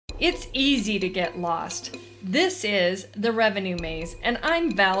It's easy to get lost. This is The Revenue Maze, and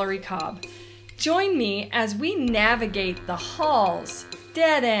I'm Valerie Cobb. Join me as we navigate the halls,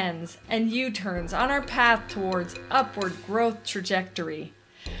 dead ends, and U-turns on our path towards upward growth trajectory.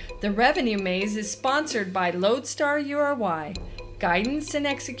 The Revenue Maze is sponsored by Lodestar URY, guidance and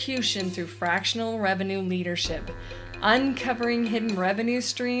execution through fractional revenue leadership, uncovering hidden revenue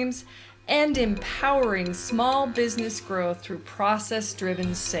streams, and empowering small business growth through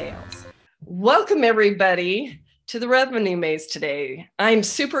process-driven sales. Welcome, everybody, to the Revenue Maze today. I'm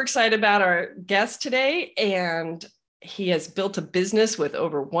super excited about our guest today, and he has built a business with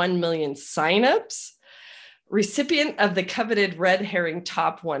over 1 million signups, recipient of the coveted Red Herring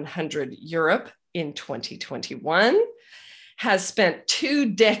Top 100 Europe in 2021, has spent 2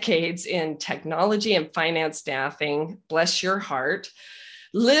 decades in technology and finance staffing, bless your heart,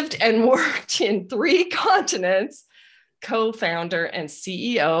 lived and worked in 3 continents, co-founder and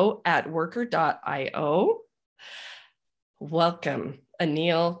CEO at worker.io. Welcome,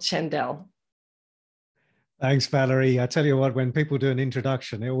 Annil, Chandel. Thanks, Valerie. I tell you what, when people do an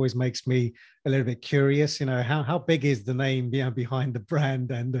introduction, it always makes me a little bit curious, how big is the name behind the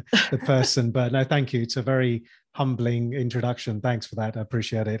brand and the person? But no, thank you. It's a very humbling introduction. Thanks for that. I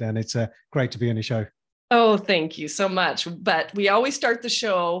appreciate it. And it's great to be on the show. Oh, thank you so much. But we always start the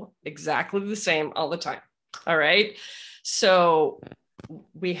show exactly the same all the time. All right. So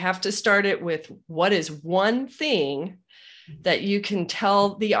we have to start it with, what is one thing that you can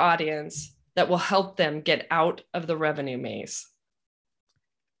tell the audience that will help them get out of the revenue maze?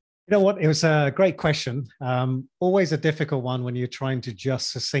 You know what? It was a great question. Always a difficult one when you're trying to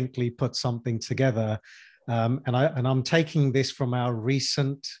just succinctly put something together. And I'm taking this from our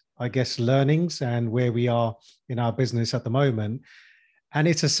recent, I guess, learnings and where we are in our business at the moment. And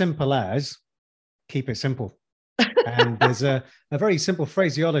it's as simple as keep it simple. And there's a very simple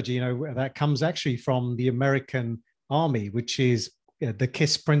phraseology, that comes actually from the American Army, which is the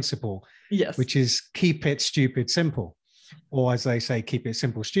KISS principle, yes, which is keep it stupid simple, or as they say, keep it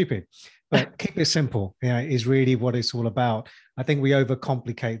simple stupid. But keep it simple, is really what it's all about. I think we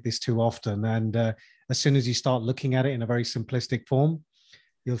overcomplicate this too often. And as soon as you start looking at it in a very simplistic form,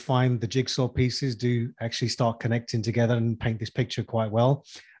 you'll find the jigsaw pieces do actually start connecting together and paint this picture quite well.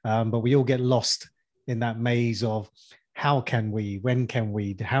 But we all get lost in that maze of how can we, when can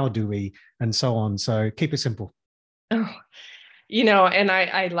we, how do we, and so on. So keep it simple. Oh, and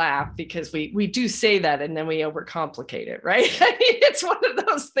I laugh because we do say that and then we overcomplicate it, right? It's one of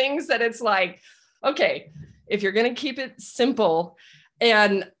those things that it's like, okay, if you're going to keep it simple,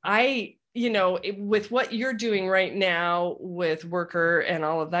 and with what you're doing right now with Worker and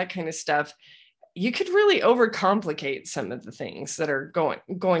all of that kind of stuff, you could really overcomplicate some of the things that are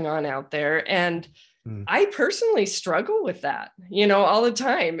going on out there. And I personally struggle with that, all the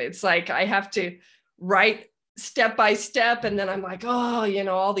time. It's like I have to write step by step, and then I'm like,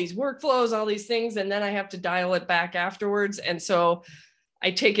 all these workflows, all these things, and then I have to dial it back afterwards. And so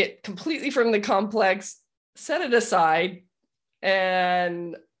I take it completely from the complex, set it aside,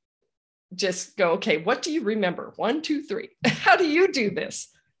 and just go, okay, what do you remember? 1, 2, 3. How do you do this?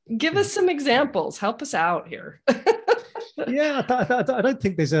 Give us some examples. Help us out here. Yeah, I don't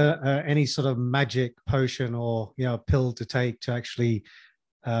think there's any sort of magic potion or pill to take to actually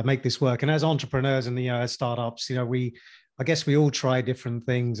make this work. And as entrepreneurs and as startups, I guess we all try different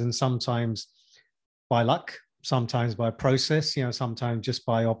things, and sometimes by luck, sometimes by process, sometimes just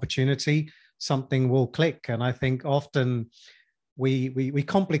by opportunity, something will click. And I think often we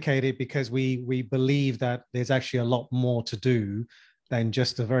complicate it because we believe that there's actually a lot more to do than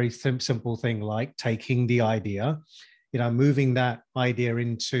just a very simple thing like taking the idea, moving that idea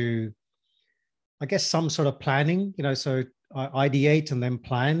into, I guess, some sort of planning, so ideate and then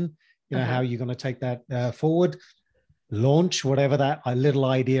plan, how you're going to take that forward, launch whatever that little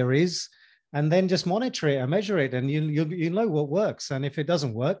idea is, and then just monitor it and measure it. And you know what works. And if it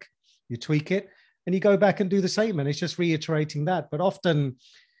doesn't work, you tweak it and you go back and do the same. And it's just reiterating that. But often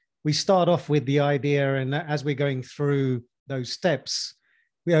we start off with the idea, and as we're going through those steps,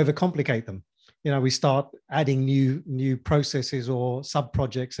 we overcomplicate them. We start adding new processes or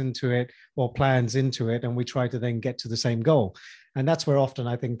sub-projects into it or plans into it, and we try to then get to the same goal. And that's where often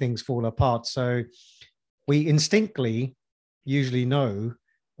I think things fall apart. So we instinctively usually know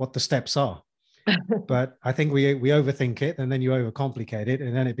what the steps are, but I think we overthink it, and then you overcomplicate it,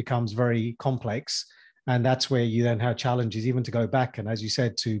 and then it becomes very complex. And that's where you then have challenges, even to go back and, as you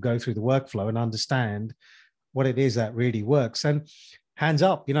said, to go through the workflow and understand what it is that really works. And hands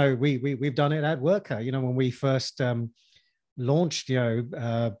up, we've done it at Worker. When we first launched,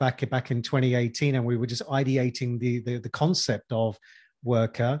 back in 2018, and we were just ideating the concept of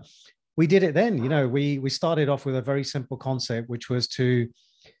worker, we did it then. We started off with a very simple concept, which was to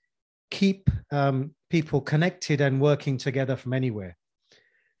keep people connected and working together from anywhere.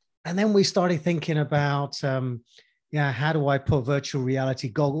 And then we started thinking about, how do I put virtual reality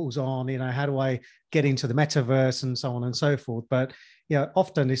goggles on? How do I get into the metaverse and so on and so forth? But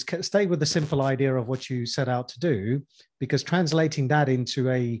often it's stay with the simple idea of what you set out to do, because translating that into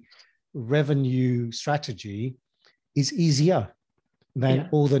a revenue strategy is easier than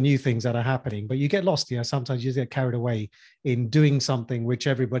all the new things that are happening. But you get lost. Sometimes you get carried away in doing something which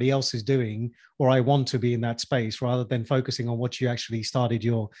everybody else is doing, or I want to be in that space, rather than focusing on what you actually started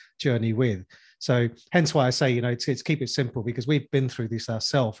your journey with. So hence why I say, it's keep it simple, because we've been through this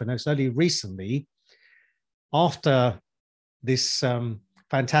ourselves. And it's only recently, after this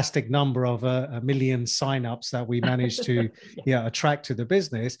fantastic number of 1 million signups that we managed to attract to the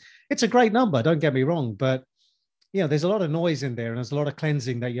business. It's a great number, don't get me wrong, but there's a lot of noise in there, and there's a lot of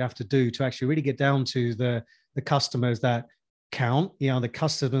cleansing that you have to do to actually really get down to the customers that count, the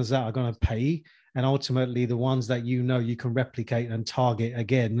customers that are going to pay, and ultimately the ones that you can replicate and target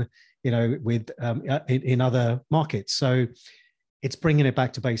again, with in other markets. So it's bringing it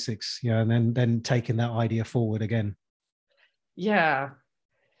back to basics, and then taking that idea forward again. Yeah.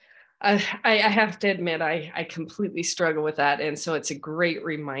 I have to admit, I completely struggle with that. And so it's a great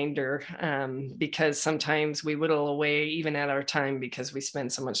reminder, because sometimes we whittle away even at our time because we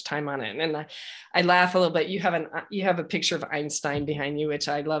spend so much time on it. And I laugh a little bit. You have a picture of Einstein behind you, which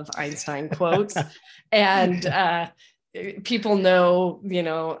I love Einstein quotes. And people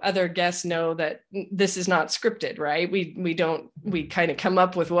know, other guests know that this is not scripted, right? We kind of come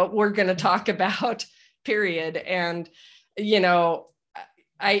up with what we're going to talk about, period. And,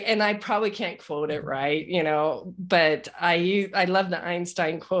 I probably can't quote it right, but I love the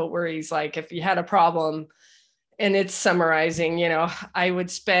Einstein quote where he's like, if you had a problem, and it's summarizing, I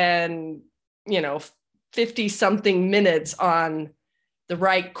would spend, 50 something minutes on the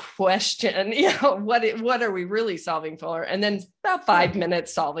right question, what are we really solving for? And then about 5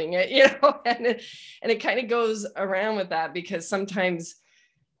 minutes solving it, and it kind of goes around with that, because sometimes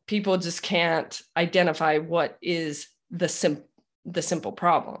people just can't identify what is the simple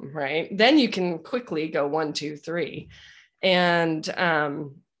problem, right? Then you can quickly go 1, 2, 3. And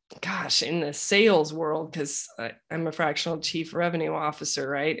gosh, in the sales world, because I'm a fractional chief revenue officer,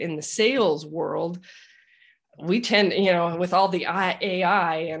 right? In the sales world, we tend, with all the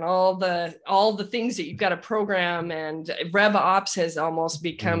AI and all the things that you've got to program, and RevOps has almost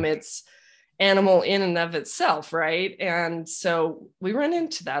become its animal in and of itself, right? And so we run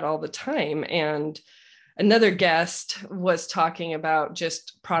into that all the time. And another guest was talking about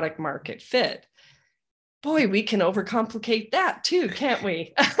just product market fit. Boy, we can overcomplicate that too, can't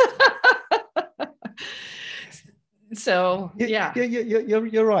we? So yeah,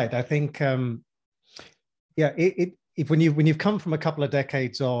 you're right. I think if when you've come from a couple of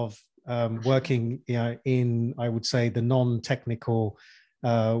decades of working, in, I would say, the non-technical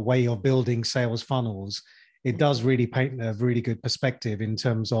way of building sales funnels, it does really paint a really good perspective in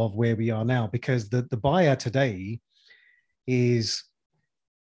terms of where we are now, because the buyer today is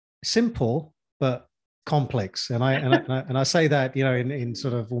simple but complex, and I say that in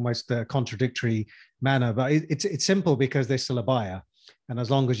sort of almost a contradictory manner, but it's simple because they're still a buyer, and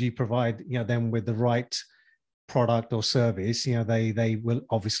as long as you provide them with the right product or service, they will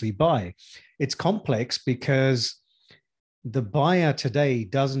obviously buy. It's complex because the buyer today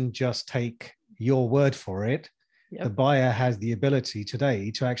doesn't just take your word for it. Yep. The buyer has the ability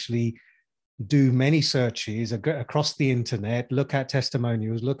today to actually do many searches across the internet, look at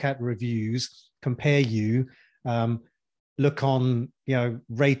testimonials, look at reviews, compare you, look on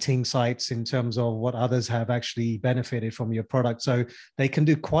rating sites in terms of what others have actually benefited from your product. So they can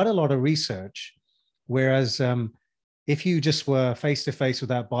do quite a lot of research. Whereas if you just were face to face with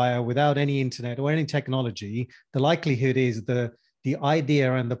that buyer without any internet or any technology, the likelihood is the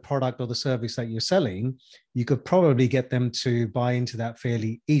idea and the product or the service that you're selling, you could probably get them to buy into that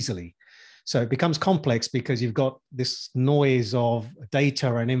fairly easily. So it becomes complex because you've got this noise of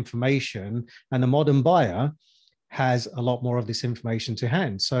data and information, and the modern buyer has a lot more of this information to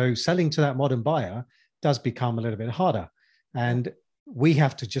hand. So selling to that modern buyer does become a little bit harder. And we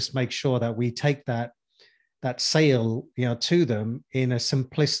have to just make sure that we take that sale, to them in a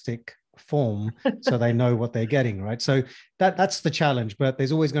simplistic form so they know what they're getting, right? So that's the challenge, but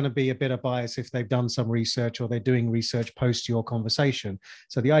there's always going to be a bit of bias if they've done some research or they're doing research post your conversation.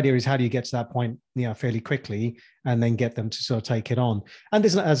 So the idea is, how do you get to that point fairly quickly and then get them to sort of take it on? And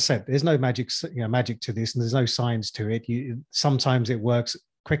there's, as I said, there's no magic to this, and there's no science to it. Sometimes it works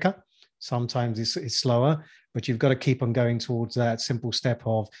quicker, sometimes it's slower, but you've got to keep on going towards that simple step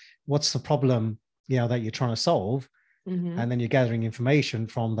of what's the problem, that you're trying to solve. Mm-hmm. And then you're gathering information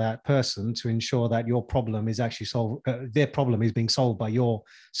from that person to ensure that your problem is actually solved. Their problem is being solved by your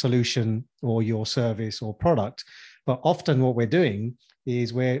solution or your service or product. But often what we're doing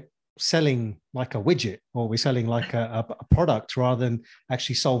is we're selling like a widget, or we're selling like a product rather than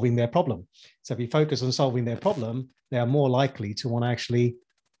actually solving their problem. So if you focus on solving their problem, they are more likely to want to actually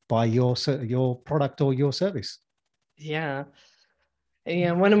buy your product or your service. Yeah.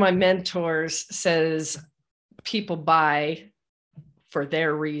 One of my mentors says people buy for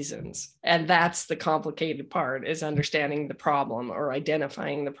their reasons. And that's the complicated part, is understanding the problem or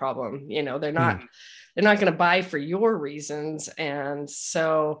identifying the problem. They're not going to buy for your reasons. And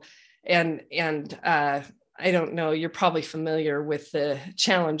so, and I don't know, you're probably familiar with the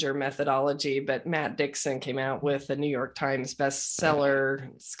Challenger methodology, but Matt Dixon came out with a New York Times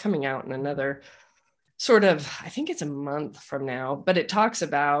bestseller. It's coming out in another sort of, I think it's a month from now, but it talks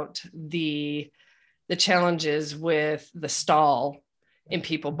about the challenges with the stall in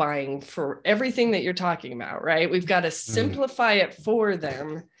people buying for everything that you're talking about, right? We've got to simplify it for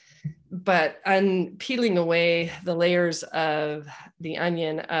them, but peeling away the layers of the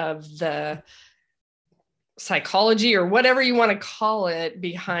onion of the psychology or whatever you want to call it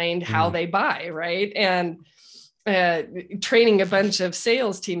behind how they buy, right? And training a bunch of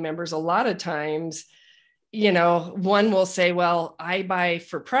sales team members, a lot of times, one will say, well, I buy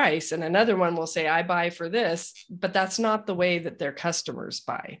for price, and another one will say, I buy for this, but that's not the way that their customers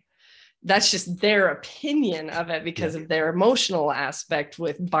buy. That's just their opinion of it because of their emotional aspect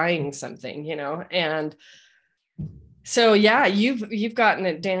with buying something, and so, you've gotten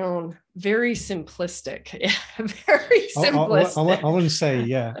it down very simplistic, very simplistic. I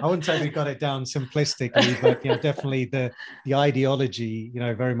wouldn't say we got it down simplistically, but definitely the ideology,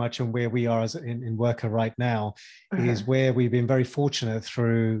 very much on where we are as in Worker right now is where we've been very fortunate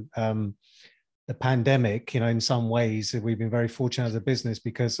through the pandemic. In some ways we've been very fortunate as a business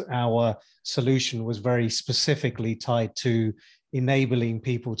because our solution was very specifically tied to enabling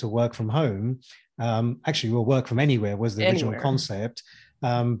people to work from home. Actually, we'll work from anywhere was the original concept.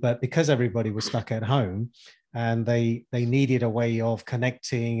 But because everybody was stuck at home and they needed a way of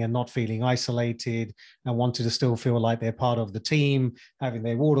connecting and not feeling isolated and wanted to still feel like they're part of the team, having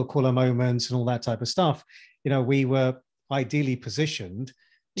their water cooler moments and all that type of stuff, we were ideally positioned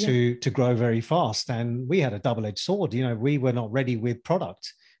to grow very fast. And we had a double-edged sword. We were not ready with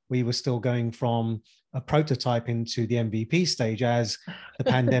product. We were still going from a prototype into the MVP stage as the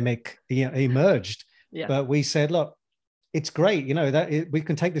pandemic emerged. Yeah. But we said, look, it's great, we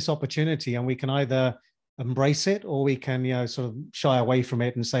can take this opportunity and we can either embrace it or we can, sort of shy away from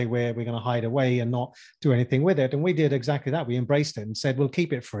it and say we're going to hide away and not do anything with it. And we did exactly that. We embraced it and said, we'll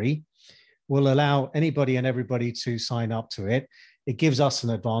keep it free. We'll allow anybody and everybody to sign up to it. It gives us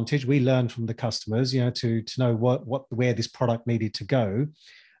an advantage. We learn from the customers, to know where this product needed to go.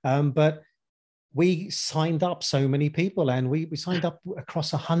 But we signed up so many people, and we signed up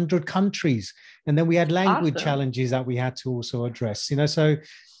across 100 countries. And then we had language challenges that we had to also address, so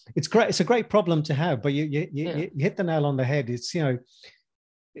it's great. It's a great problem to have, but you hit the nail on the head. It's,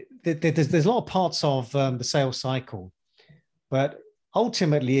 there's a lot of parts of the sales cycle, but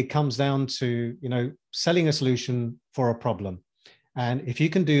ultimately it comes down to, selling a solution for a problem. And if you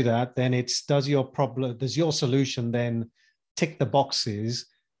can do that, then does your solution then tick the boxes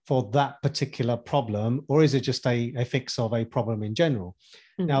for that particular problem, or is it just a fix of a problem in general?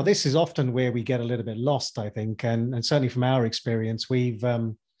 Mm-hmm. Now, this is often where we get a little bit lost, I think, and certainly from our experience, we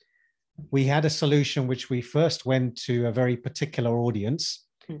had a solution which we first went to a very particular audience,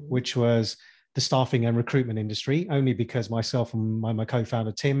 which was the staffing and recruitment industry, only because myself and my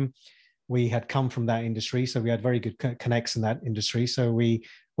co-founder Tim, we had come from that industry, so we had very good connects in that industry. So we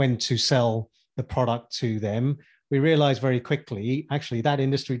went to sell the product to them. We realized very quickly, actually, that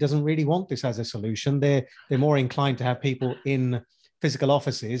industry doesn't really want this as a solution. They're more inclined to have people in physical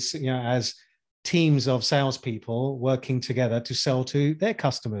offices, as teams of salespeople working together to sell to their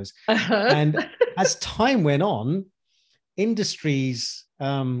customers. And as time went on, industries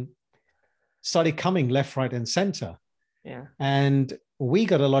started coming left, right, and center. Yeah. And we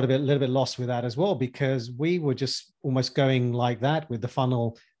got a little bit lost with that as well, because we were just almost going like that with the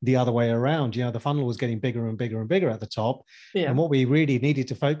funnel the other way around. The funnel was getting bigger and bigger and bigger at the top. Yeah. And what we really needed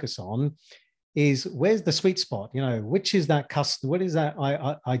to focus on is where's the sweet spot? Which is that customer? What is that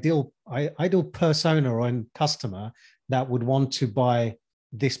ideal persona or customer that would want to buy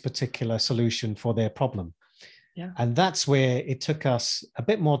this particular solution for their problem? Yeah. And that's where it took us a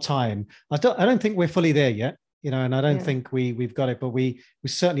bit more time. I don't think we're fully there yet. and I don't Yeah. think we've got it, but we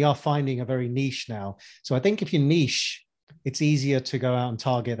certainly are finding a very niche now. So I think if you niche, it's easier to go out and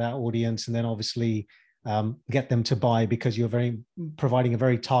target that audience, and then obviously get them to buy, because you're providing a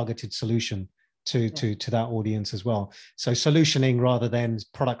very targeted solution to that audience as well. So solutioning rather than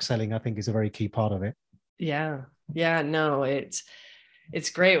product selling, I think, is a very key part of it. Yeah. No, it's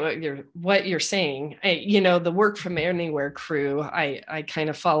great what you're saying. The work from anywhere crew, I kind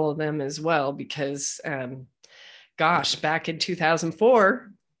of follow them as well, because gosh, back in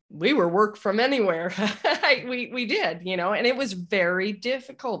 2004, we were work from anywhere. we did, and it was very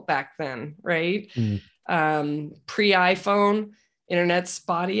difficult back then, right? Pre-iPhone, internet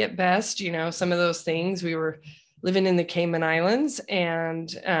spotty at best, some of those things. We were living in the Cayman Islands,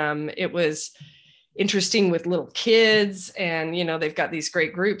 and it was interesting with little kids, and they've got these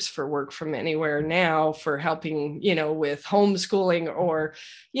great groups for work from anywhere now for helping with homeschooling, or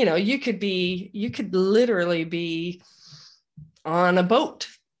you could literally be on a boat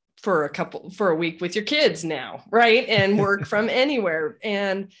for a week with your kids now, right? And work from anywhere.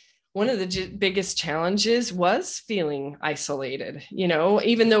 And one of the biggest challenges was feeling isolated.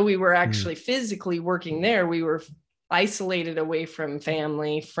 Even though we were actually physically working there, we were isolated away from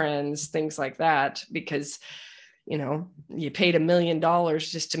family, friends, things like that, because you paid $1 million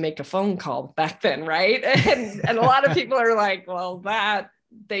just to make a phone call back then, right? And a lot of people are like, well, that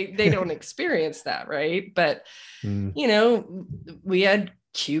they don't experience that, right? But we had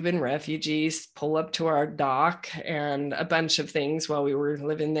Cuban refugees pull up to our dock and a bunch of things while we were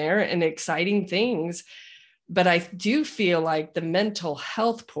living there, and exciting things. But I do feel like the mental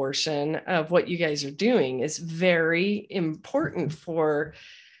health portion of what you guys are doing is very important for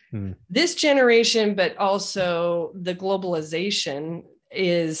this generation, but also the globalization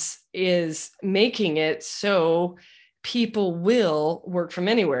is making it so people will work from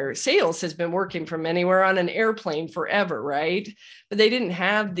anywhere. Sales has been working from anywhere on an airplane forever, right? But they didn't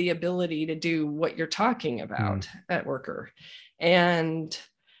have the ability to do what you're talking about at Worker. And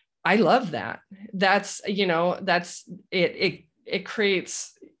I love that. That's it. It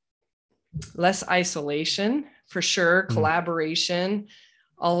creates less isolation for sure, collaboration,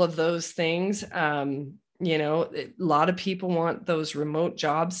 all of those things. A lot of people want those remote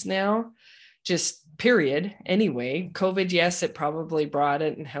jobs now, just period. Anyway, COVID, yes, it probably brought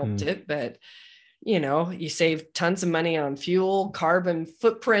it and helped it, but you save tons of money on fuel, carbon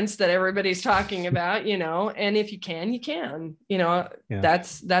footprints that everybody's talking about, and if you can,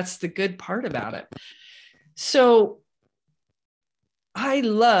 that's the good part about it. So I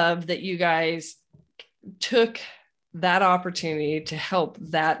love that you guys took that opportunity to help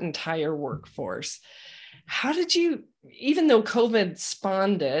that entire workforce. How did you, even though COVID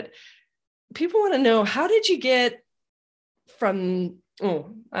spawned it, people want to know, how did you get from,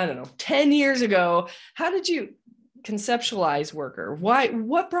 10 years ago, how did you conceptualize Worker?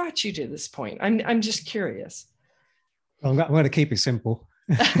 What brought you to this point? I'm just curious. I'm going to keep it simple.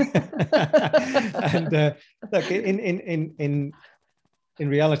 And look, in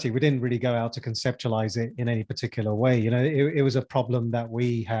reality, we didn't really go out to conceptualize it in any particular way. It was a problem that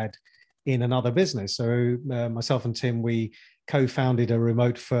we had in another business. So myself and Tim, we co-founded a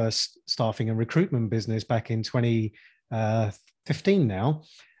remote first staffing and recruitment business back in 2015 now.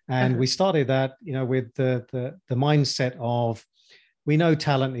 And we started that, with the mindset of, we know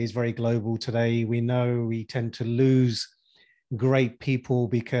talent is very global today. We know we tend to lose great people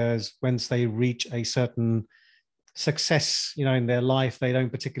because once they reach a certain success, in their life, they don't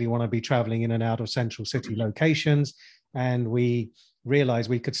particularly want to be traveling in and out of central city locations. And we realized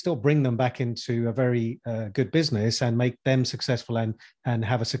we could still bring them back into a very good business and make them successful and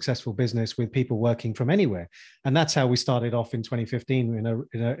have a successful business with people working from anywhere. And that's how we started off in 2015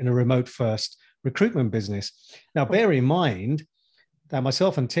 in a remote first recruitment business. Now, bear in mind that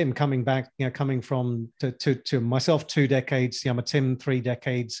myself and Tim coming from to myself 2 decades, Tim 3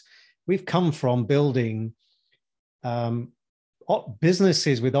 decades, we've come from building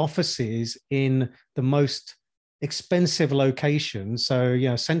businesses with offices in the most expensive locations.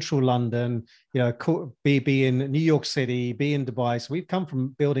 So, central London, be in New York City, be in Dubai. So we've come from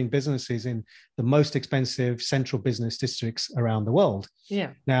building businesses in the most expensive central business districts around the world.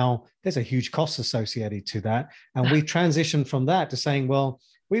 Yeah. Now, there's a huge cost associated to that. And we transitioned from that to saying, well,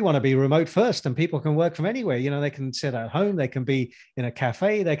 we want to be remote first and people can work from anywhere. They can sit at home, they can be in a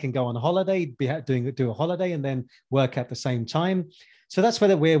cafe, they can go on holiday, do a holiday and then work at the same time. So that's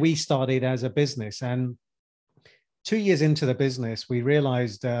where we started as a business. And 2 years into the business, we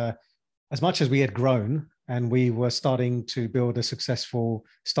realized as much as we had grown and we were starting to build a successful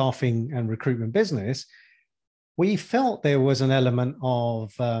staffing and recruitment business, we felt there was an element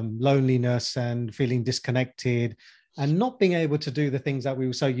of loneliness and feeling disconnected and not being able to do the things that we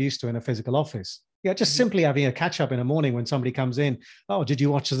were so used to in a physical office. Yeah, just simply having a catch up in the morning when somebody comes in. Oh, did you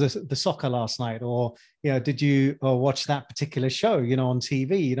watch the soccer last night? Or, did you watch that particular show, on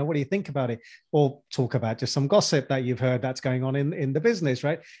TV? What do you think about it? Or talk about just some gossip that you've heard that's going on in the business,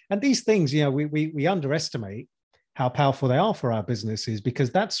 right? And these things, we underestimate how powerful they are for our businesses,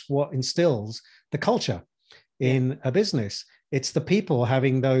 because that's what instills the culture in a business. It's the people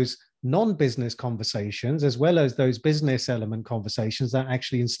having those non-business conversations as well as those business element conversations that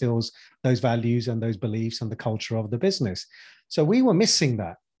actually instills those values and those beliefs and the culture of the business. So we were missing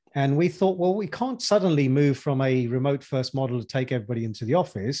that. And we thought, well, we can't suddenly move from a remote first model to take everybody into the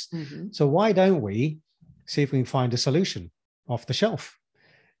office. So why don't we see if we can find a solution off the shelf?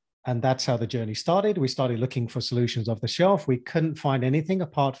 And that's how the journey started. We started looking for solutions off the shelf. We couldn't find anything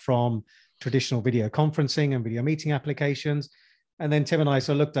apart from traditional video conferencing and video meeting applications. And then Tim and I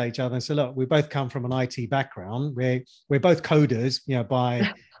sort of looked at each other and said, look, we both come from an IT background. We're both coders,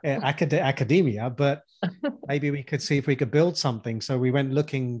 by academia, but maybe we could see if we could build something. So we went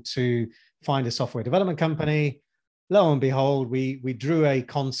looking to find a software development company. Lo and behold, we drew a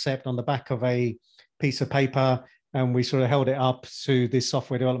concept on the back of a piece of paper, and we sort of held it up to this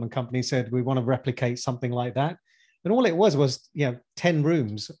software development company, said, we want to replicate something like that. And all it was 10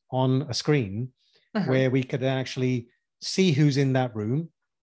 rooms on a screen where we could actually see who's in that room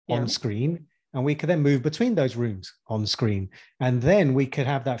on screen, and we could then move between those rooms on screen. And then we could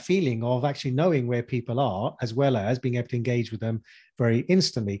have that feeling of actually knowing where people are, as well as being able to engage with them very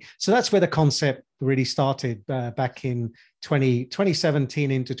instantly. So that's where the concept really started back in 2017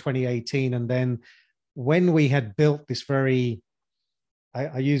 into 2018. And then when we had built this very,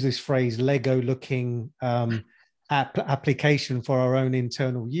 I use this phrase, Lego looking application for our own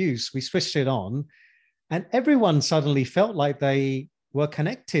internal use, we switched it on. And everyone suddenly felt like they were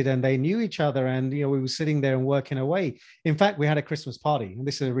connected and they knew each other. And, we were sitting there and working away. In fact, we had a Christmas party. And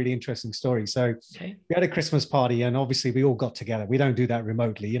this is a really interesting story. So we had a Christmas party, and obviously we all got together. We don't do that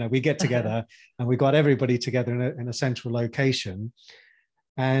remotely. We get together and we got everybody together in a central location.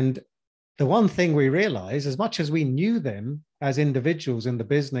 And the one thing we realized, as much as we knew them as individuals in the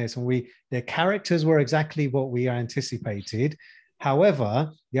business, and their characters were exactly what we anticipated.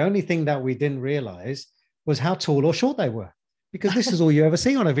 However, the only thing that we didn't realize was how tall or short they were, because this is all you ever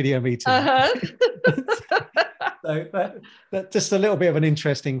see on a video meeting. So that just a little bit of an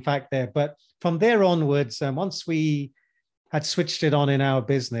interesting fact there. But from there onwards, once we had switched it on in our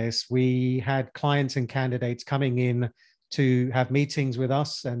business, we had clients and candidates coming in to have meetings with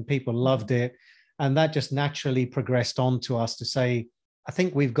us, and people loved it. And that just naturally progressed on to us to say, I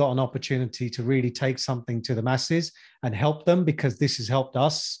think we've got an opportunity to really take something to the masses and help them, because this has helped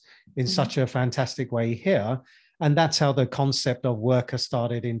us in such a fantastic way here. And that's how the concept of Worker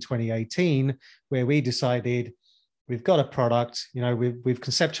started in 2018, where we decided we've got a product, we've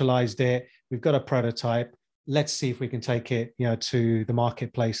conceptualized it, we've got a prototype. Let's see if we can take it, to the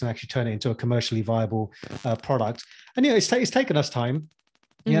marketplace and actually turn it into a commercially viable product. And it's taken us time.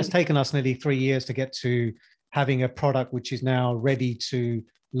 It's taken us nearly 3 years to get to having a product which is now ready to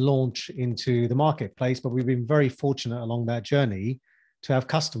launch into the marketplace. But we've been very fortunate along that journey to have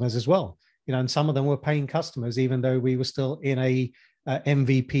customers as well. And some of them were paying customers, even though we were still in a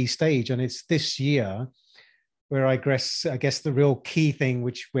MVP stage. And it's this year where I guess the real key thing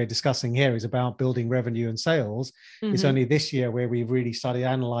which we're discussing here is about building revenue and sales. It's only this year where we've really started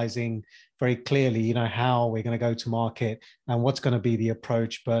analyzing very clearly, how we're going to go to market and what's going to be the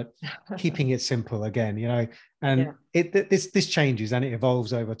approach, but keeping it simple again, and this changes and it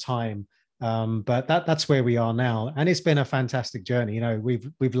evolves over time. But that's where we are now, and it's been a fantastic journey.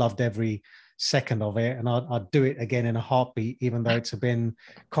 We've loved every second of it, and I'd do it again in a heartbeat, even though it's been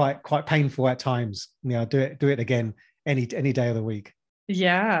quite painful at times. Do it again any day of the week.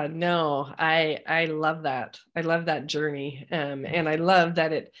 Yeah, no, I love that. I love that journey, and I love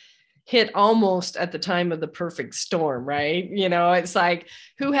that it hit almost at the time of the perfect storm, right? It's like,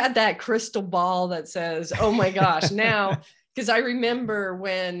 who had that crystal ball that says, oh my gosh, now. Because I remember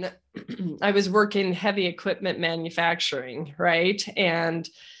when I was working heavy equipment manufacturing, right? And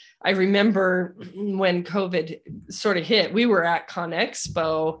I remember when COVID sort of hit, we were at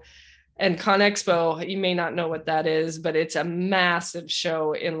ConExpo, and ConExpo, you may not know what that is, but it's a massive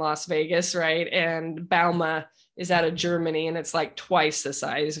show in Las Vegas, right? And Bauma is out of Germany, and it's like twice the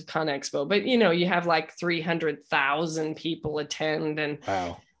size of ConExpo. But, you have like 300,000 people attend, and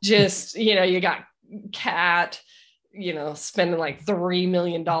just, you got Cat, spending like $3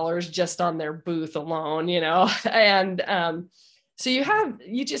 million just on their booth alone, and so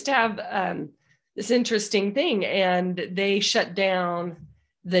you just have this interesting thing, and they shut down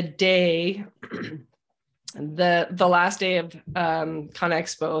the day, the last day of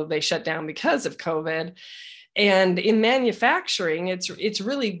ConExpo. They shut down because of COVID. And in manufacturing,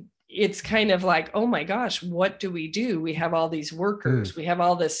 it's kind of like, oh my gosh, what do? We have all these workers, we have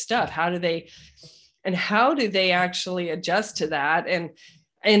all this stuff. How do they actually adjust to that? And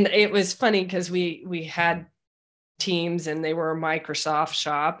it was funny because we had teams, and they were a Microsoft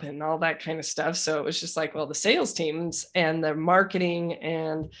shop and all that kind of stuff. So it was just like, well, the sales teams and the marketing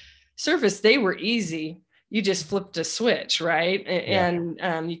and service, they were easy. You just flipped a switch, right? Yeah.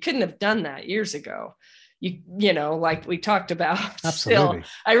 And you couldn't have done that years ago. You know, like we talked about. Absolutely.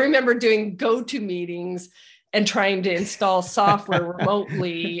 Still, I remember doing go-to meetings and trying to install software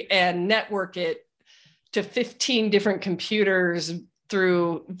remotely and network it to 15 different computers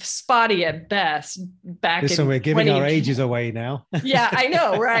through spotty at best back Listen, in we're giving our ages away now. Yeah, I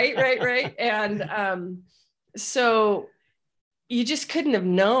know, right. And so you just couldn't have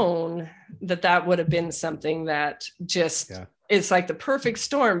known that would have been something that just it's like the perfect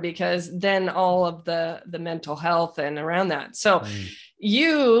storm, because then all of the mental health and around that. So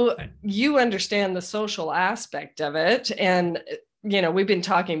you understand the social aspect of it. And you know, we've been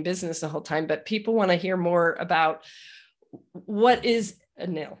talking business the whole time, but people want to hear more about what is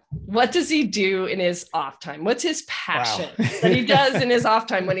Annil. What does he do in his off time? What's his passion that he does in his off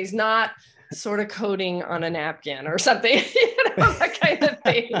time when he's not sort of coding on a napkin or something, you know, that kind of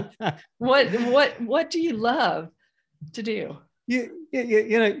thing? What do you love to do? You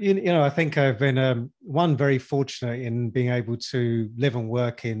know, I think I've been one very fortunate in being able to live and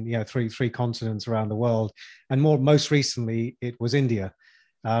work in, you know, three continents around the world, and most recently it was India.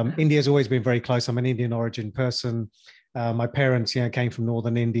 India has always been very close. I'm an Indian origin person. My parents, you know, came from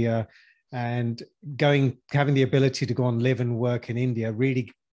northern India, and having the ability to go and live and work in India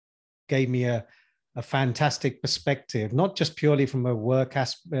really gave me a fantastic perspective, not just purely from a work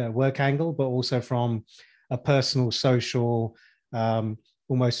angle, but also from a personal, social,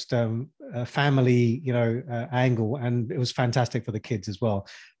 almost a family, you know, angle. And it was fantastic for the kids as well.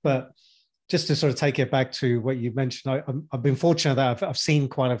 But just to sort of take it back to what you mentioned, I've been fortunate that I've seen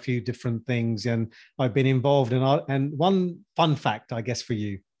quite a few different things, and I've been involved in art. And one fun fact, I guess, for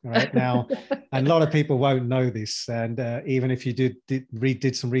you right now, and a lot of people won't know this, and even if you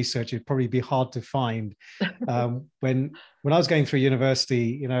did some research, it'd probably be hard to find. When I was going through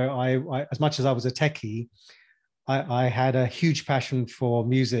university, you know, I as much as I was a techie, I had a huge passion for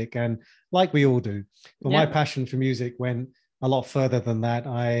music, and like we all do, but my passion for music went a lot further than that.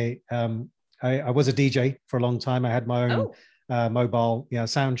 I was a DJ for a long time. I had my own mobile, you know,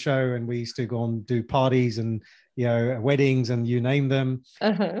 sound show, and we used to go and do parties and, you know, weddings and you name them.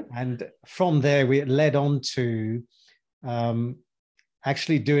 And from there, we led on to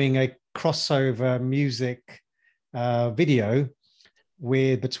actually doing a crossover music video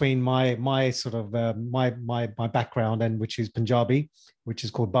between my sort of my background, and which is Punjabi, which is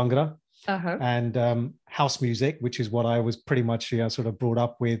called Bhangra. And house music, which is what I was pretty much, you know, sort of brought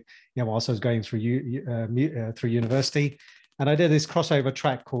up with, you know, whilst I was going through university. And I did this crossover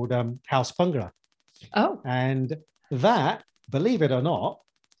track called House Bhangra. And that, believe it or not,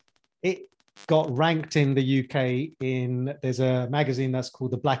 it got ranked in the UK there's a magazine that's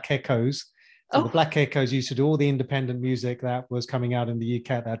called the Black Echoes. So the Black Echoes used to do all the independent music that was coming out in the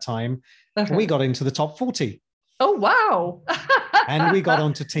UK at that time. And we got into the top 40. Oh, wow. And we got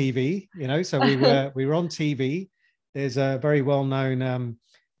onto TV, you know, so we were on TV. There's a very well-known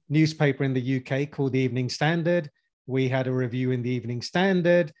newspaper in the UK called the Evening Standard. We had a review in the Evening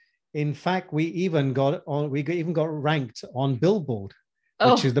Standard. In fact, we even got ranked on Billboard,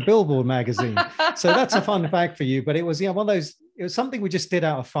 which is the Billboard magazine. So that's a fun fact for you. But it was, you know, one of those, it was something we just did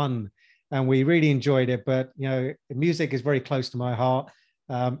out of fun, and we really enjoyed it. But, you know, music is very close to my heart.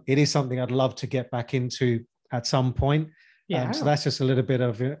 It is something I'd love to get back into at some point. So that's just a little bit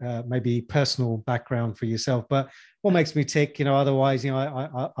of maybe personal background for yourself. But what makes me tick, you know, otherwise, you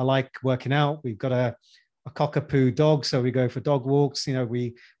know, I like working out. We've got a cockapoo dog, so we go for dog walks. You know,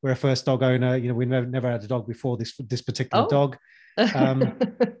 we're a first dog owner. You know, we never had a dog before this particular dog. I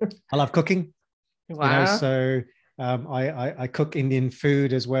love cooking. Wow. You know, so I cook Indian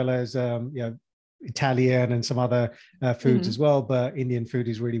food as well as you know, Italian and some other foods as well. But Indian food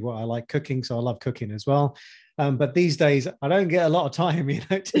is really what I like cooking, so I love cooking as well. But these days, I don't get a lot of time, you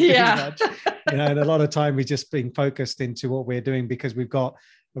know, to do much. You know, and a lot of time is just being focused into what we're doing because we've got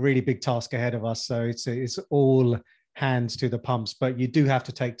a really big task ahead of us. So it's all hands to the pumps, but you do have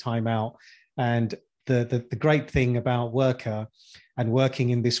to take time out. And the great thing about Worker and working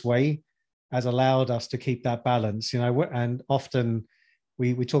in this way has allowed us to keep that balance, you know, and often,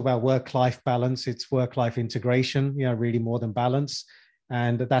 we talk about work-life balance. It's work-life integration, really more than balance.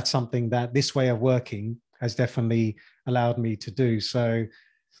 And that's something that this way of working has definitely allowed me to do. So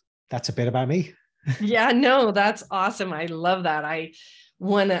that's a bit about me. Yeah, no, that's awesome. I love that. I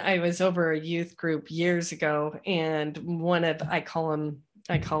was over a youth group years ago, and I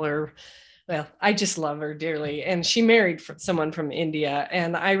call her, well, I just love her dearly. And she married someone from India.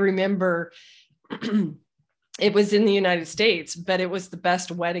 And I remember it was in the United States, but it was the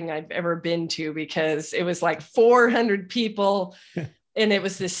best wedding I've ever been to, because it was like 400 people. And it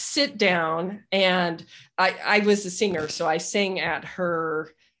was this sit down, and I was a singer. So I sang at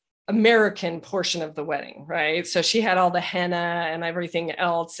her American portion of the wedding, right? So she had all the henna and everything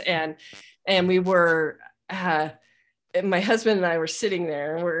else. And we were, my husband and I were sitting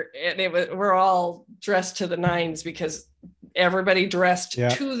there, and we're all dressed to the nines, because everybody dressed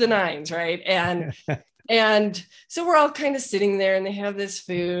to the nines, right? And and so we're all kind of sitting there, and they have this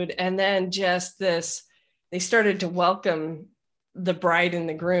food, and then they started to welcome the bride and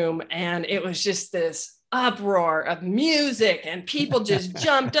the groom, and it was just this uproar of music, and people just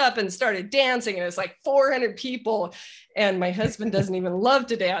jumped up and started dancing, and it was like 400 people, and my husband doesn't even love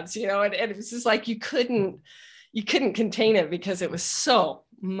to dance, and it was just like you couldn't contain it, because it was so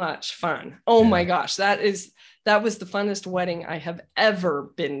much fun. Oh my gosh, that was the funnest wedding I have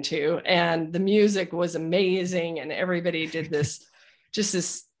ever been to, and the music was amazing, and everybody did this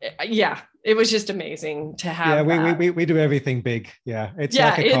it was just amazing to have. We do everything big. It's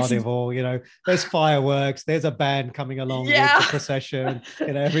like a carnival, there's fireworks, there's a band coming along with the procession,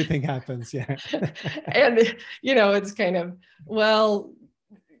 everything happens. And it's kind of, well,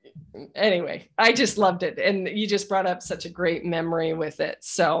 anyway, I just loved it, and you just brought up such a great memory with it.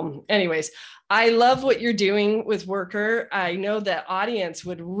 So anyways, I love what you're doing with Worker. I know that audience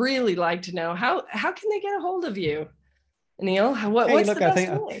would really like to know how can they get a hold of you, Annil? What's the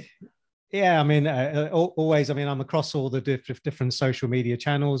best way? Always, I'm across all the different social media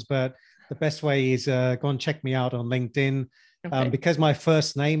channels, but the best way is go and check me out on LinkedIn. Okay. Because my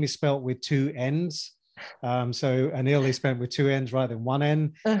first name is spelled with two N's. So Annil is spelled with two N's rather than one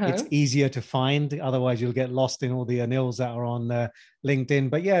N. It's easier to find. Otherwise, you'll get lost in all the Annils that are on LinkedIn.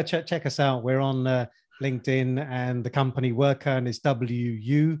 But check us out. We're on LinkedIn, and the company Worker, and it's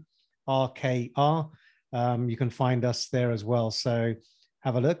WURKR. You can find us there as well. So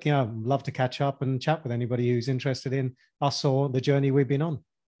have a look. Love to catch up and chat with anybody who's interested in us or the journey we've been on.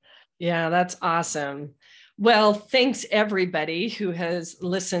 Yeah, that's awesome. Well, thanks everybody who has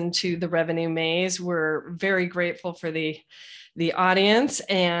listened to the Revenue Maze. We're very grateful for the audience,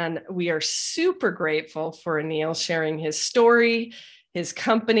 and we are super grateful for Annil sharing his story, his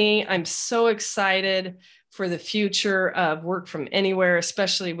company. I'm so excited for the future of work from anywhere,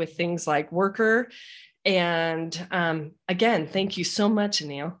 especially with things like Worker. And again, thank you so much,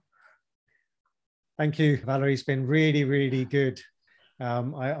 Annil. Thank you, Valerie. It's been really, really good.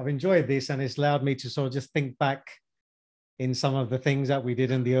 I've enjoyed this, and it's allowed me to sort of just think back in some of the things that we did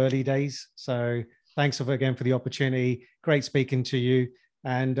in the early days. So thanks again for the opportunity. Great speaking to you.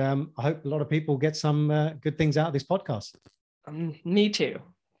 And I hope a lot of people get some good things out of this podcast. Me too.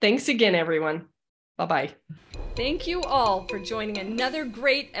 Thanks again, everyone. Bye-bye. Thank you all for joining another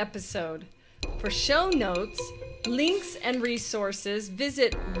great episode. For show notes, links, and resources,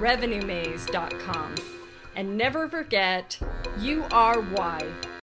 visit revenuemaze.com. And never forget, you are why.